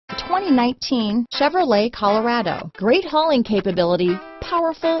2019 Chevrolet Colorado. Great hauling capability,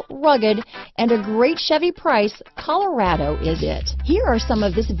 powerful, rugged, and a great Chevy price, Colorado is it. Here are some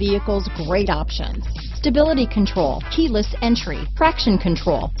of this vehicle's great options: stability control, keyless entry, traction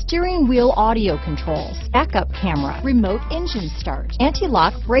control, steering wheel audio controls, backup camera, remote engine start,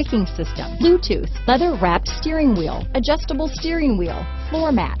 anti-lock braking system, Bluetooth, leather-wrapped steering wheel, adjustable steering wheel,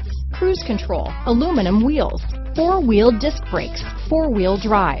 floor mats, cruise control, aluminum wheels, four-wheel disc brakes, four-wheel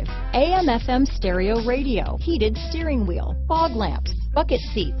drive, AM/FM stereo radio, heated steering wheel, fog lamps, bucket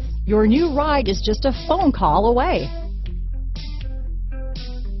seats. Your new ride is just a phone call away.